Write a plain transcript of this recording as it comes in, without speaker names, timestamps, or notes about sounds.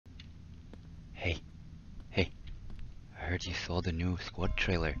heard you saw the new squad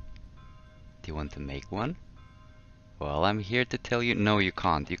trailer. Do you want to make one? Well, I'm here to tell you, no, you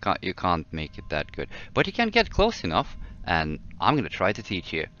can't. You can't make it that good. But you can get close enough, and I'm gonna try to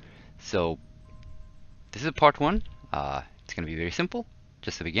teach you. So, this is part one. It's gonna be very simple,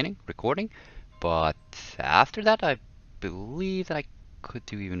 just the beginning, recording. But after that, I believe that I could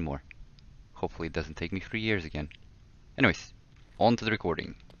do even more. Hopefully, it doesn't take me 3 years again. Anyways, on to the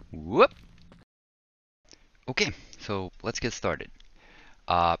recording. Whoop! Okay, so let's get started.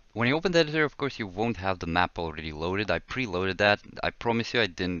 When you open the editor, of course, you won't have the map already loaded. I preloaded that. I promise you I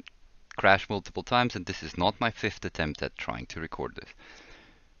didn't crash multiple times, and this is not my 5th attempt at trying to record this.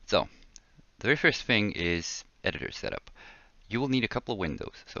 So, the very first thing is editor setup. You will need a couple of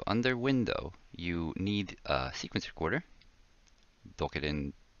windows. So under window, you need a sequence recorder. Dock it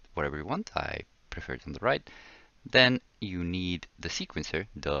in whatever you want. I prefer it on the right. Then you need the sequencer,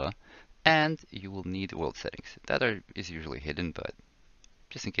 duh, and you will need world settings. That is usually hidden, but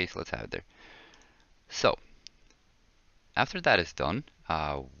just in case, let's have it there. So, after that is done,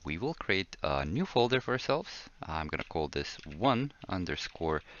 we will create a new folder for ourselves. I'm going to call this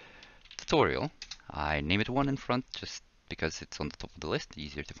 1_tutorial. I name it 1 in front just because it's on the top of the list,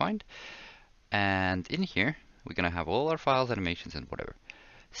 easier to find. And in here, we're going to have all our files, animations, and whatever.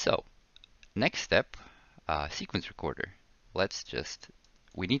 So, next step, sequence recorder.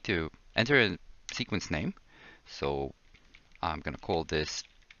 We need to enter a sequence name. So, I'm going to call this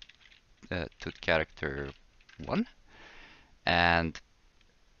to character 1 and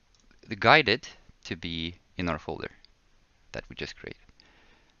guide it to be in our folder that we just created.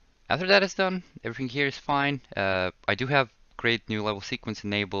 After that is done, everything here is fine. I do have create new level sequence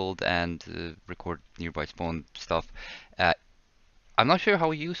enabled and record nearby spawn stuff. I'm not sure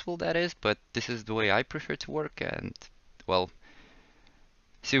how useful that is, but this is the way I prefer to work, and well,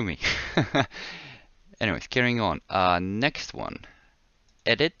 sue me. Anyways, carrying on. Next one,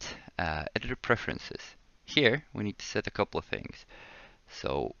 edit, editor preferences. Here, we need to set a couple of things.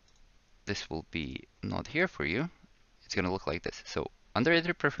 So, this will be not here for you. It's going to look like this. So, under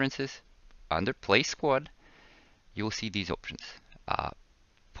editor preferences, under play squad, you will see these options.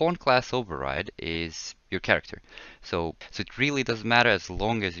 Pawn class override is your character. So it really doesn't matter as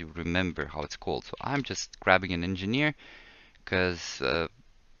long as you remember how it's called. So I'm just grabbing an engineer because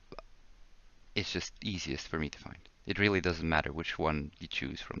it's just easiest for me to find. It really doesn't matter which one you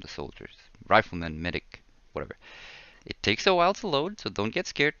choose from the soldiers. Rifleman, medic, whatever. It takes a while to load, so don't get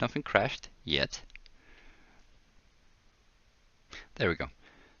scared. Nothing crashed yet. There we go.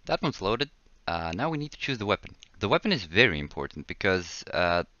 That one's loaded. Now we need to choose the weapon. The weapon is very important because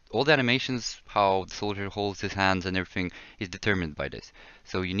all the animations, how the soldier holds his hands and everything is determined by this.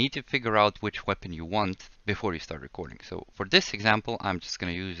 So you need to figure out which weapon you want before you start recording. So for this example, I'm just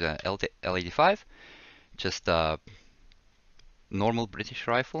going to use L85, just a normal British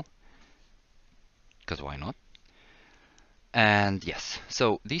rifle, because why not? And yes,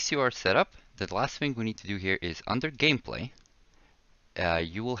 so these two are set up. The last thing we need to do here is under gameplay,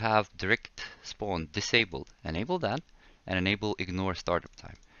 you will have direct spawn disabled. Enable that and enable ignore startup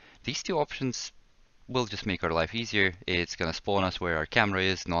time. These two options will just make our life easier. It's going to spawn us where our camera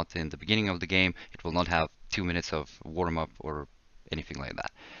is, not in the beginning of the game. It will not have 2 minutes of warm-up or anything like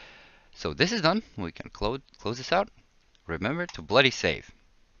that. So this is done. We can close this out. Remember to bloody save.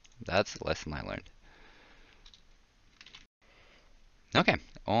 That's the lesson I learned. Okay,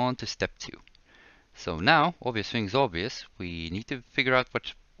 on to step 2. So now, obvious thing's obvious. We need to figure out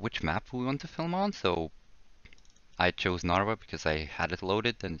which map we want to film on. So I chose Narva because I had it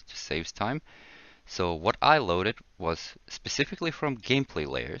loaded and it just saves time. So what I loaded was specifically from gameplay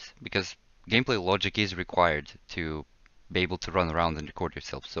layers, because gameplay logic is required to be able to run around and record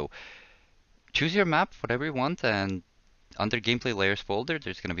yourself. So choose your map, whatever you want, and under gameplay layers folder,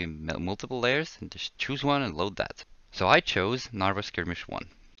 there's going to be multiple layers, and just choose one and load that. So I chose Narva Skirmish 1.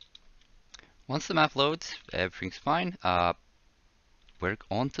 Once the map loads, everything's fine. We're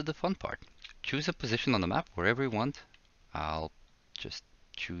on to the fun part. Choose a position on the map wherever you want. I'll just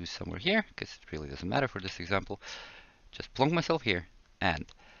choose somewhere here because it really doesn't matter for this example. Just plonk myself here, and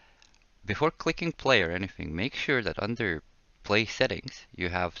before clicking play or anything, make sure that under play settings you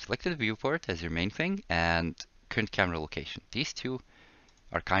have selected viewport as your main thing and current camera location. These two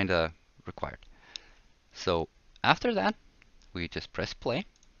are kinda required. So after that, we just press play.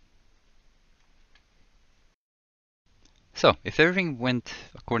 So, if everything went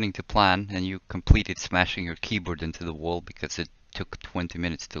according to plan and you completed smashing your keyboard into the wall because it took 20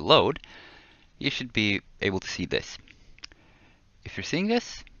 minutes to load, you should be able to see this. If you're seeing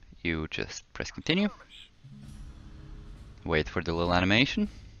this, you just press continue, wait for the little animation,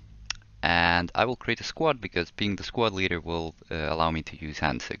 and I will create a squad because being the squad leader will allow me to use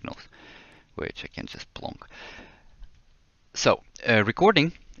hand signals, which I can just plonk. So,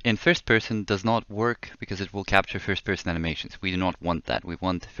 recording in first person does not work because it will capture first person animations. We do not want that. We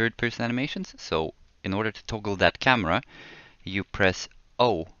want third person animations. So, in order to toggle that camera, you press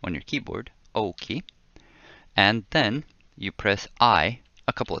O on your keyboard, O key, and then you press I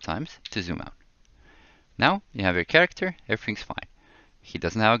a couple of times to zoom out. Now you have your character, everything's fine. He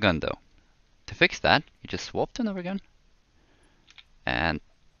doesn't have a gun though. To fix that, you just swap to another gun and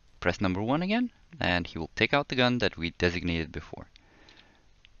press number 1 again, and he will take out the gun that we designated before.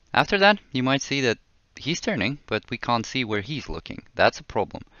 After that, you might see that he's turning, but we can't see where he's looking. That's a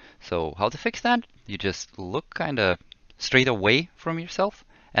problem. So how to fix that? You just look kind of straight away from yourself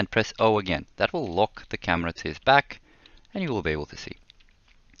and press O again. That will lock the camera to his back, and you will be able to see.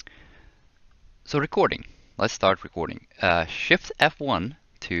 So recording. Let's start recording. Shift F1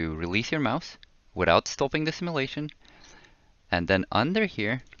 to release your mouse without stopping the simulation. And then under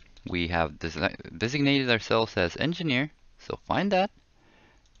here, we have designated ourselves as engineer. So find that,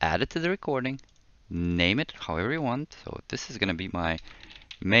 add it to the recording, name it however you want. So this is going to be my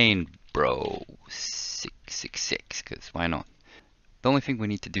main bro 666, because why not? The only thing we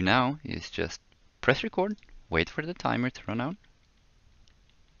need to do now is just press record, wait for the timer to run out,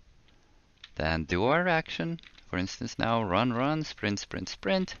 then do our action. For instance, now run, run, sprint, sprint,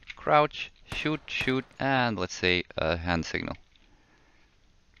 sprint, crouch, shoot, shoot, and let's say a hand signal.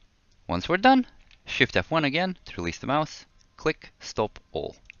 Once we're done, Shift F1 again to release the mouse, click stop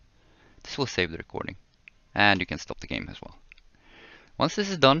all. This will save the recording, and you can stop the game as well. Once this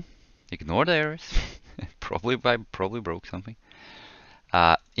is done, ignore the errors. probably broke something.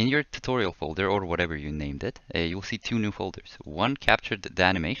 In your tutorial folder, or whatever you named it, you'll see 2 new folders. One captured the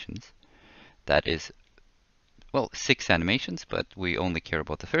animations. That is, well, 6 animations, but we only care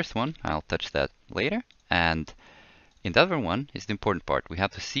about the first one. I'll touch that later. And in the other one is the important part. We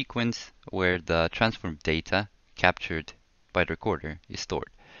have the sequence where the transform data captured by the recorder is stored.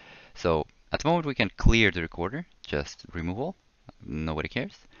 So at the moment we can clear the recorder, just remove all, nobody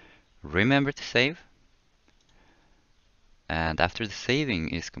cares. Remember to save. And after the saving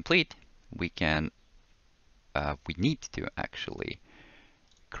is complete, we need to actually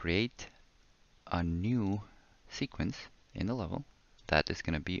create a new sequence in the level that is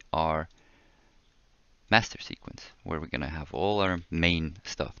going to be our master sequence, where we're going to have all our main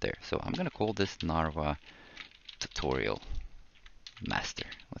stuff there. So I'm going to call this Narva tutorial master.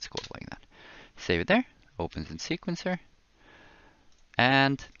 Let's call it like that. Save it there, opens in sequencer,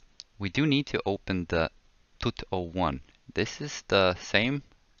 and we do need to open the tut01. This is the same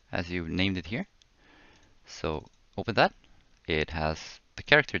as you named it here. So open that. It has the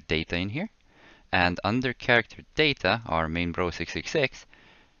character data in here. And under character data, our main bro 666,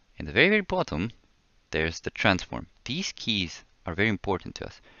 in the very, very bottom, there's the transform. These keys are very important to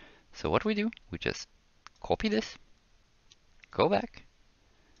us. So what we do, we just copy this, go back,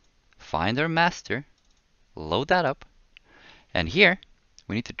 find our master, load that up, and here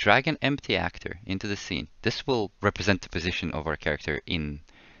we need to drag an empty actor into the scene. This will represent the position of our character in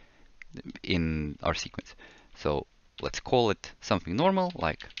our sequence. So let's call it something normal,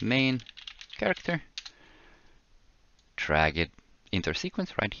 like main character, drag it into our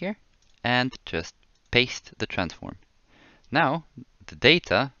sequence right here, and just paste the transform. Now, the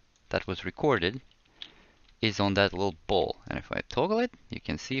data that was recorded is on that little ball, and if I toggle it, you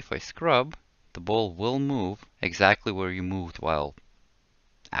can see if I scrub, the ball will move exactly where you moved while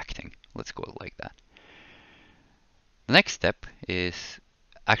acting. Let's go like that. The next step is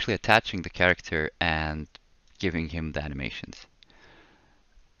actually attaching the character and giving him the animations.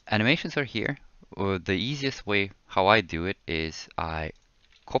 Animations are here. The easiest way how I do it is I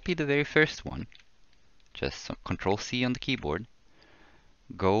copy the very first one, just Control C on the keyboard,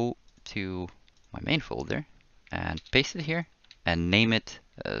 go to my main folder and paste it here and name it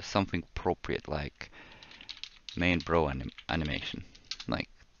something appropriate like main bro animation, like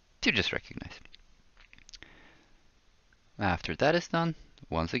to just recognize. After that is done,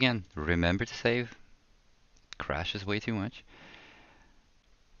 once again, remember to save. It crashes way too much.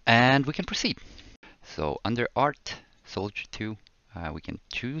 And we can proceed. So under Art, Soldier 2, we can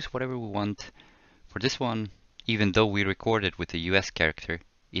choose whatever we want. For this one, even though we recorded with the US character,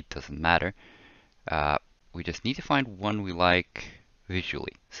 it doesn't matter. We just need to find one we like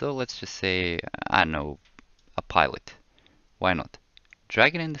visually. So let's just say, I don't know, a pilot. Why not?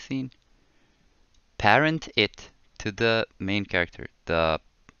 Drag it in the scene, parent it to the main character, the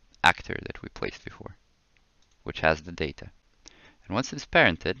actor that we placed before, which has the data. And once it's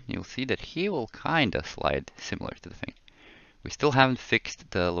parented, you'll see that he will kind of slide similar to the thing. we still haven't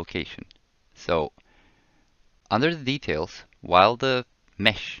fixed the location. So under the details, while the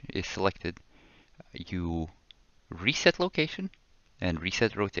mesh is selected, you reset location and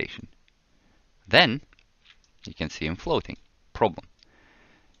reset rotation. Then you can see him floating. Problem.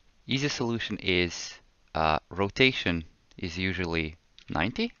 Easy solution is rotation is usually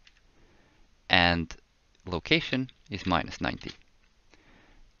 90 and location is minus 90.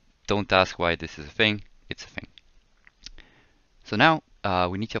 Don't ask why this is a thing, it's a thing. So now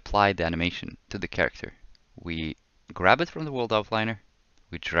we need to apply the animation to the character. We grab it from the world outliner,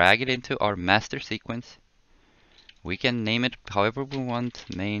 we drag it into our master sequence. We can name it however we want,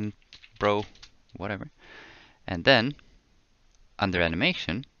 main, bro, whatever. And then under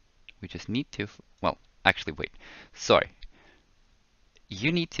animation, we just need to, well, actually wait, sorry.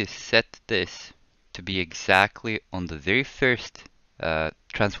 You need to set this to be exactly on the very first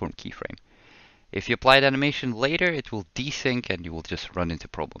transform keyframe. If you apply the animation later, it will desync and you will just run into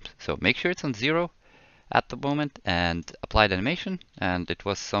problems. So make sure it's on 0 at the moment and apply the animation. And it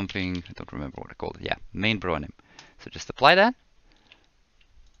was something, I don't remember what I called it. Yeah, main bro anim. So just apply that.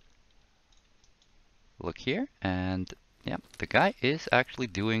 Look here, and yeah, the guy is actually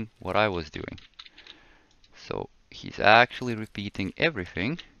doing what I was doing. So he's actually repeating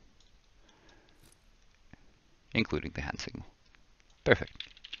everything, including the hand signal. Perfect.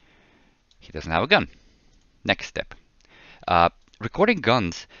 He doesn't have a gun. Next step. Recording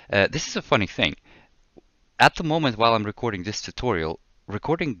guns. This is a funny thing. At the moment while I'm recording this tutorial,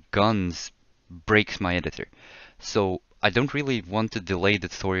 recording guns breaks my editor. So I don't really want to delay the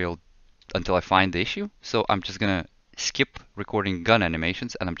tutorial until I find the issue. So I'm just gonna skip recording gun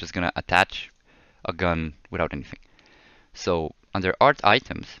animations and I'm just gonna attach a gun without anything. So under art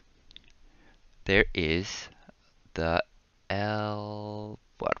items, there is the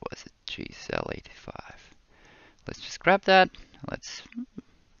what was it? Geez, L85. Let's just grab that. Let's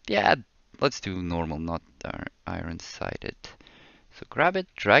do normal, not iron-sided. So grab it,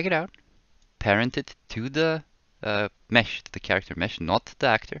 drag it out, parent it to the mesh, to the character mesh, not the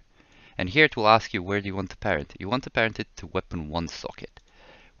actor. And here it will ask you where do you want to parent. You want to parent it to weapon 1 socket.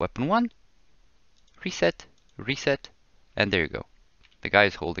 Weapon 1, reset, reset, and there you go. The guy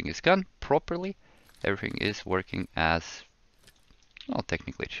is holding his gun properly. Everything is working as, well,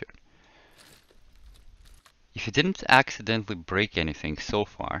 technically it should. If you didn't accidentally break anything so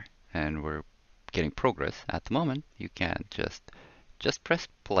far, and we're getting progress at the moment, you can just press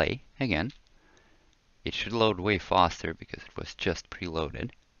play again. It should load way faster because it was just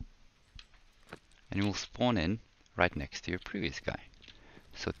preloaded. And it will spawn in right next to your previous guy.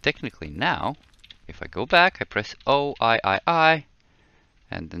 So technically now, if I go back, I press O, I,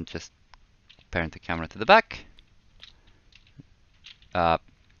 and then just parent the camera to the back.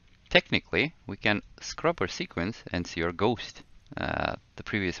 Technically, we can scrub our sequence and see our ghost, the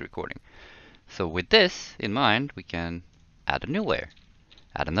previous recording. So with this in mind, we can add a new layer,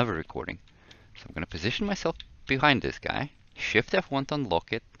 add another recording. So I'm going to position myself behind this guy, Shift F1 to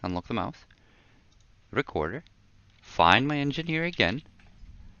unlock it, unlock the mouse, recorder, find my engineer again,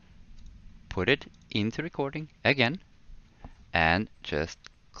 put it into recording again, and just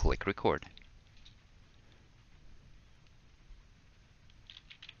click record.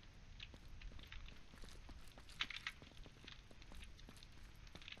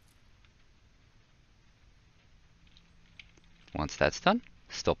 Once that's done,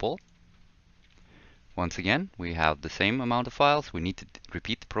 stop all. Once again, we have the same amount of files. We need to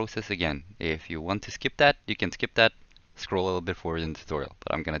repeat the process again. If you want to skip that, you can skip that. Scroll a little bit forward in the tutorial,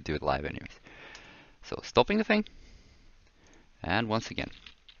 but I'm going to do it live anyways. So stopping the thing, and once again.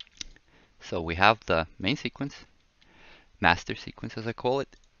 So we have the main sequence, master sequence as I call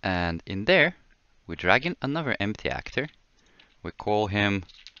it, and in there, we drag in another empty actor. We call him,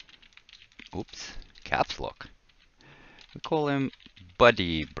 oops, caps lock. We call him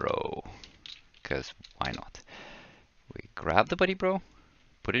Buddy Bro, because why not? We grab the Buddy Bro,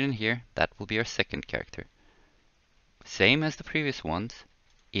 put it in here. That will be our second character. Same as the previous ones.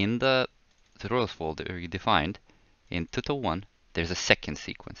 In the tutorials folder you defined, in tutorial 1, there's a second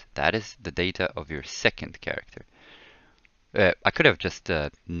sequence. That is the data of your second character. I could have just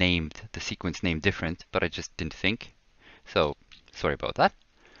named the sequence name different, but I just didn't think. So, sorry about that.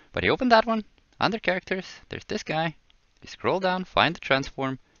 But you open that one, under characters, there's this guy. You scroll down, find the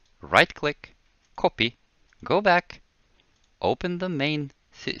transform, right click, copy, go back, open the main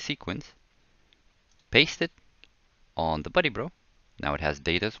sequence, paste it on the Buddy Bro. Now it has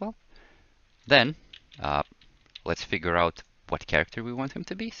data as well. Then let's figure out what character we want him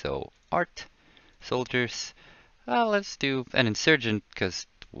to be. So art, soldiers, let's do an insurgent, because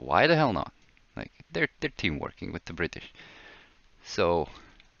why the hell not? Like they're team working with the British. So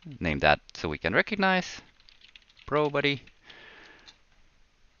name that so we can recognize bro buddy,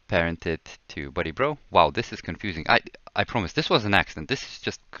 parent it to buddy bro. Wow, this is confusing. I promise this was an accident. This is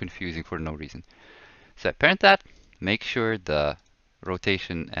just confusing for no reason. So I parent that, make sure the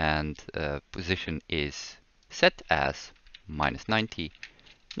rotation and position is set as minus 90,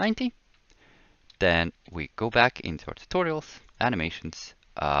 90. Then we go back into our tutorials, animations.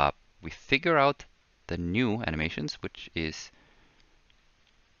 We figure out the new animations, which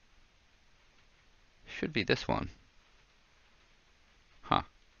should be this one. Huh.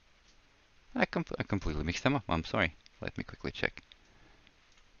 I completely mixed them up. I'm sorry. Let me quickly check.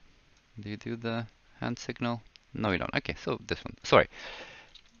 Do you do the hand signal? No, you don't. Okay, so this one. Sorry.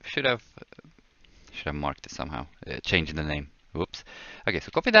 Should have marked it somehow. Changing the name. Whoops. Okay,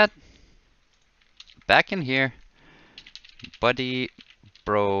 so copy that. Back in here. Buddy,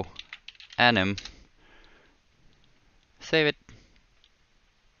 bro, anim. Save it.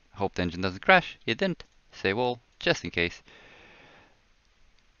 Hope the engine doesn't crash. It didn't. Save all, just in case.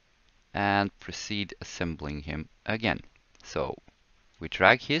 And proceed assembling him again. So we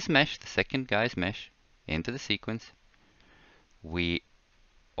drag his mesh, the second guy's mesh, into the sequence. We,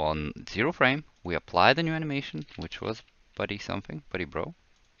 on 0 frame, we apply the new animation, which was buddy something, buddy bro.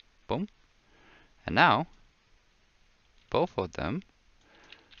 Boom. And now, both of them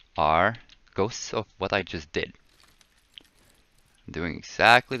are ghosts of what I just did. Doing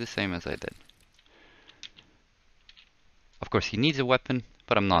exactly the same as I did. Of course, he needs a weapon,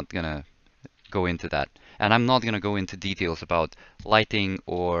 but I'm not gonna go into that. And I'm not gonna go into details about lighting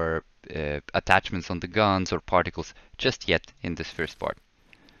or attachments on the guns or particles just yet in this first part.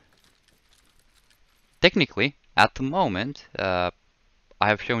 Technically, at the moment, I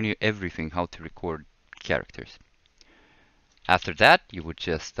have shown you everything how to record characters. After that, you would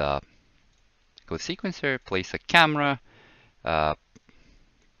just go to sequencer, place a camera,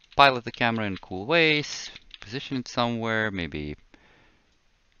 pilot the camera in cool ways, position it somewhere, maybe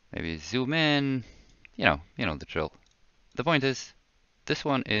zoom in, you know the drill. The point is, this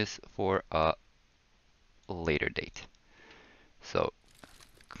one is for a later date. So,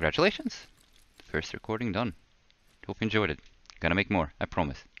 congratulations, first recording done. Hope you enjoyed it. Gonna make more, I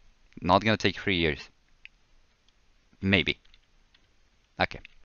promise. Not gonna take 3 years. Maybe. Okay.